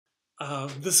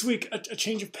This week, a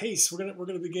change of pace. We're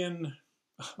gonna begin.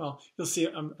 Well, you'll see.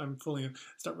 I'm fooling you.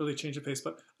 It's not really a change of pace,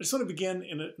 but I just want to begin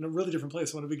in a really different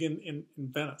place. I want to begin in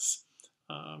Venice.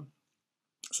 Um,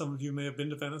 some of you may have been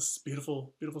to Venice.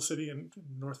 Beautiful, beautiful city in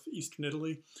northeastern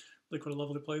Italy. Really quite a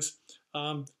lovely place.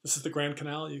 This is the Grand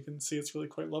Canal. You can see it's really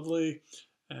quite lovely.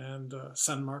 And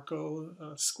San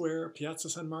Marco Square, Piazza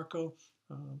San Marco.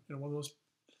 One of those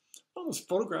almost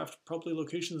photographed probably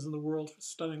locations in the world.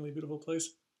 Stunningly beautiful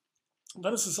place.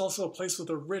 Venice is also a place with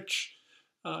a rich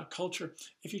culture.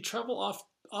 If you travel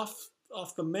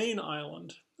off the main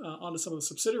island onto some of the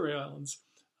subsidiary islands,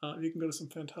 you can go to some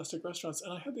fantastic restaurants.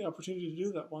 And I had the opportunity to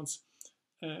do that once.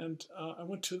 And I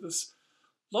went to this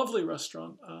lovely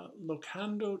restaurant,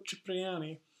 Locando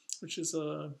Cipriani, which is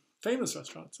a famous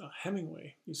restaurant.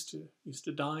 Hemingway used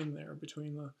to dine there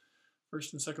between the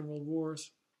First and Second World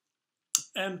Wars.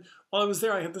 And while I was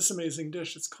there, I had this amazing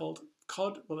dish. It's called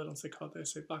cod. Well, they don't say cod; they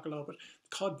say bacalao, but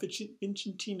cod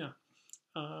vincentina.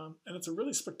 And it's a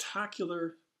really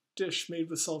spectacular dish made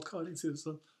with salt cod. You can see there's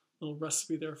a little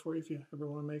recipe there for you if you ever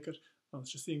want to make it. Well,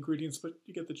 it's just the ingredients, but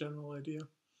you get the general idea.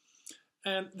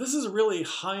 And this is a really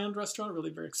high-end restaurant,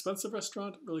 really very expensive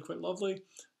restaurant, really quite lovely.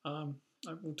 I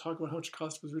won't talk about how much it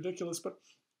cost; it was ridiculous. But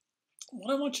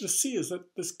what I want you to see is that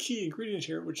this key ingredient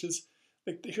here, which is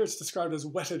here it's described as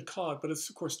wetted cod, but it's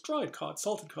of course dried cod,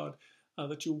 salted cod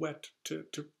that you wet to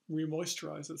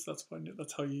re-moisturize it. So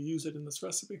that's how you use it in this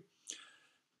recipe.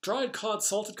 Dried cod,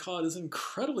 salted cod is an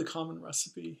incredibly common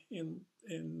recipe in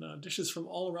dishes from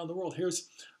all around the world. Here's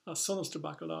Sonos de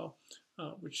Bacalhau,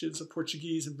 which is a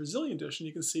Portuguese and Brazilian dish, and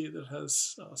you can see that it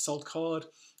has salt cod,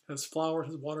 has flour,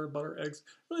 has water, butter, eggs,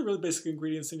 really, really basic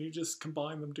ingredients, and you just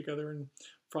combine them together and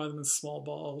fry them in small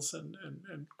balls and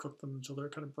cook them until they're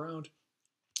kind of browned.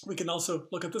 We can also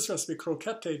look at this recipe,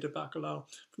 croquette de bacalhau,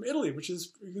 from Italy, which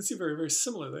is, you can see, very, very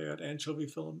similar. They add anchovy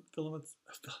fillets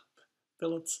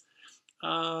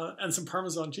and some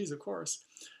Parmesan cheese, of course.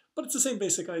 But it's the same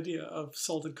basic idea of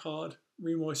salted cod,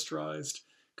 re-moisturized,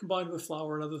 combined with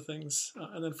flour and other things,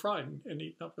 and then fried and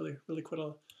eaten up. Really, really quite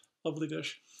a lovely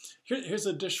dish. Here's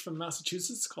a dish from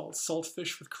Massachusetts called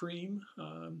saltfish with cream.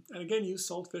 And again, use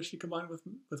saltfish. You combine it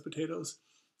with potatoes,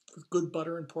 with good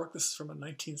butter and pork. This is from a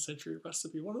 19th century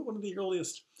recipe, one of the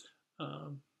earliest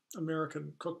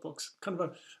American cookbooks, kind of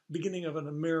a beginning of an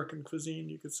American cuisine,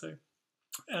 you could say.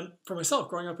 And for myself,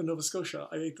 growing up in Nova Scotia,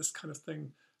 I ate this kind of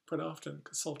thing quite often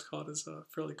because salt cod is a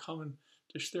fairly common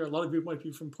dish there. A lot of you might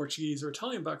be from Portuguese or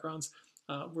Italian backgrounds,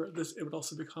 where it would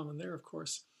also be common there, of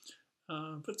course.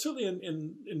 But certainly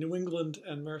in New England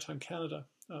and maritime Canada,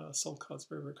 salt cod is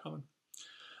very, very common.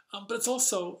 But it's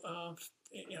also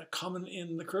common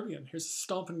in the Caribbean. Here's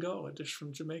Stomp and Go, a dish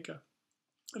from Jamaica.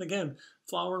 And again,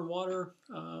 flour and water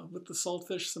with the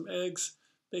saltfish, some eggs,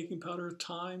 baking powder,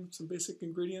 thyme, some basic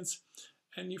ingredients,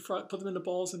 and you put them into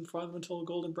balls and fry them until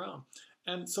golden brown.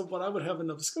 And so what I would have in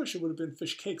Nova Scotia would have been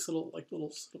fish cakes, little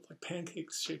sort of like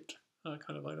pancakes shaped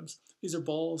kind of items. These are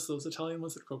balls. Those Italian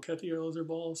ones that croquette, those are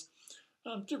balls.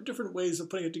 Different ways of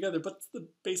putting it together, but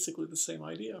basically the same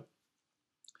idea.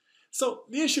 So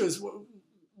the issue is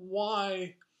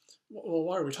why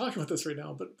are we talking about this right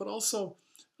now? But also,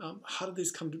 how did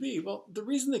these come to be? Well, the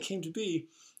reason they came to be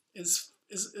is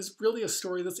really a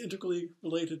story that's integrally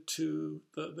related to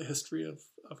the history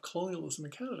of colonialism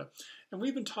in Canada. And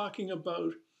we've been talking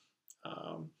about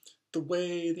the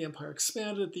way the empire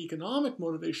expanded, the economic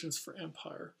motivations for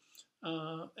empire,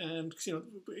 and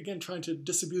again, trying to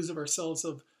disabuse of ourselves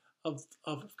of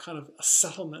kind of a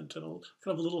settlement and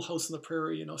kind of a little house on the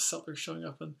prairie, settlers showing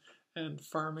up and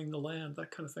farming the land,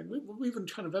 that kind of thing. We've been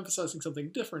kind of emphasizing something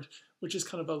different, which is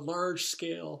kind of a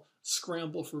large-scale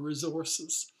scramble for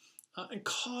resources. And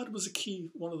cod was a key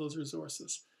one of those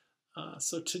resources.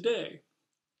 So today,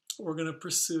 we're going to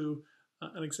pursue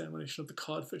an examination of the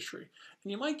cod fishery.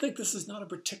 And you might think this is not a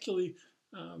particularly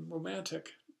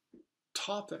romantic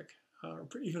topic, or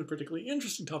even a particularly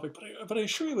interesting topic, but I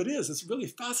assure you it is. It's a really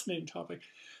fascinating topic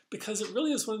because it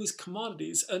really is one of these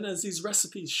commodities, and as these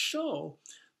recipes show,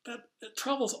 that it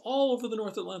travels all over the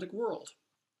North Atlantic world.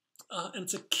 And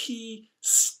it's a key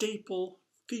staple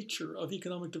feature of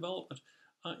economic development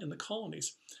in the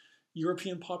colonies.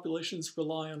 European populations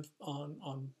rely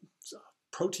on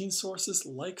protein sources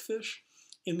like fish.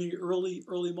 In the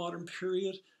early modern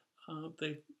period,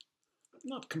 they've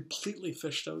not completely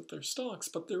fished out their stocks,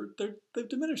 but they've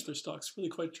diminished their stocks really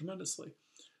quite tremendously.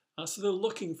 So they're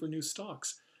looking for new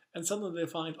stocks. And suddenly they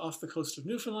find off the coast of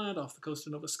Newfoundland, off the coast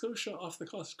of Nova Scotia, off the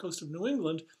coast of New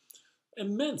England,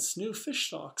 immense new fish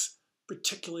stocks,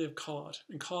 particularly of cod.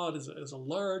 And cod is a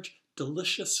large,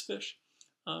 delicious fish.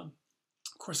 Of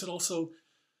course, it also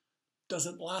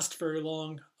doesn't last very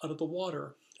long out of the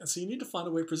water. And so you need to find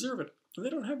a way to preserve it. And they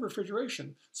don't have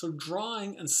refrigeration. So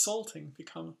drying and salting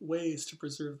become ways to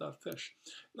preserve that fish.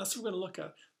 And that's what we're going to look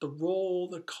at. The role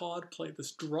that cod played,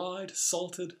 this dried,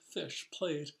 salted fish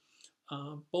played,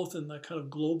 both in the kind of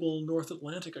global North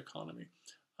Atlantic economy,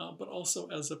 but also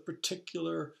as a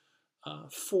particular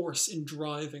force in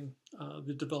driving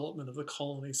the development of the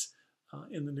colonies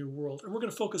in the New World. And we're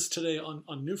going to focus today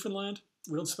on Newfoundland.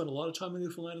 We don't spend a lot of time in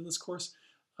Newfoundland in this course,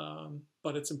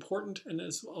 but it's important. And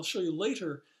as I'll show you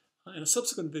later in a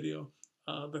subsequent video,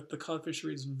 that the cod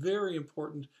fishery is very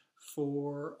important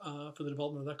for the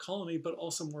development of that colony, but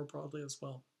also more broadly as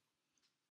well.